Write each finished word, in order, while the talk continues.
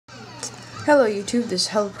Hello YouTube, this is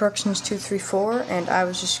Hello Productions 234, and I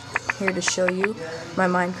was just here to show you my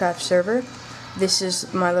Minecraft server. This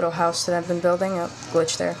is my little house that I've been building. Oh,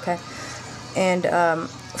 glitch there, okay. And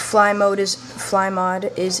fly mod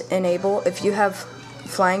is enabled. If you have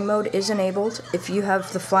flying mode is enabled. If you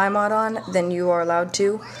have the fly mod on, then you are allowed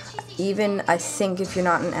to. Even I think if you're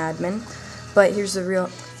not an admin. But here's a real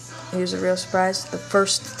surprise. The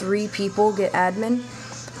first 3 people get admin,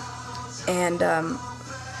 and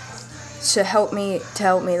to help me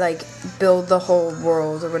like build the whole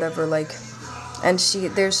world or whatever, like, and see,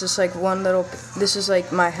 there's this like one little, this is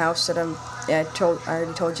like my house that I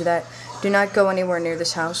already told you that. Do not go anywhere near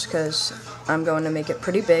this house because I'm going to make it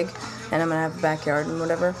pretty big and I'm gonna have a backyard and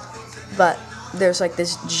whatever. But there's like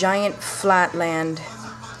this giant flat land,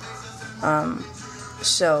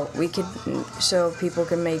 so people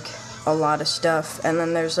can make a lot of stuff, and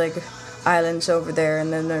then there's like islands over there,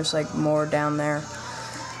 and then there's like more down there.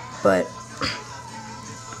 But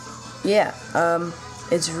yeah,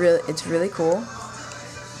 it's really cool,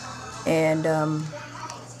 and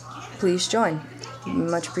please join.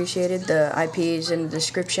 Much appreciated. The IP is in the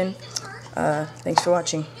description. Thanks for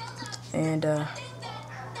watching, and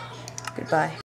goodbye.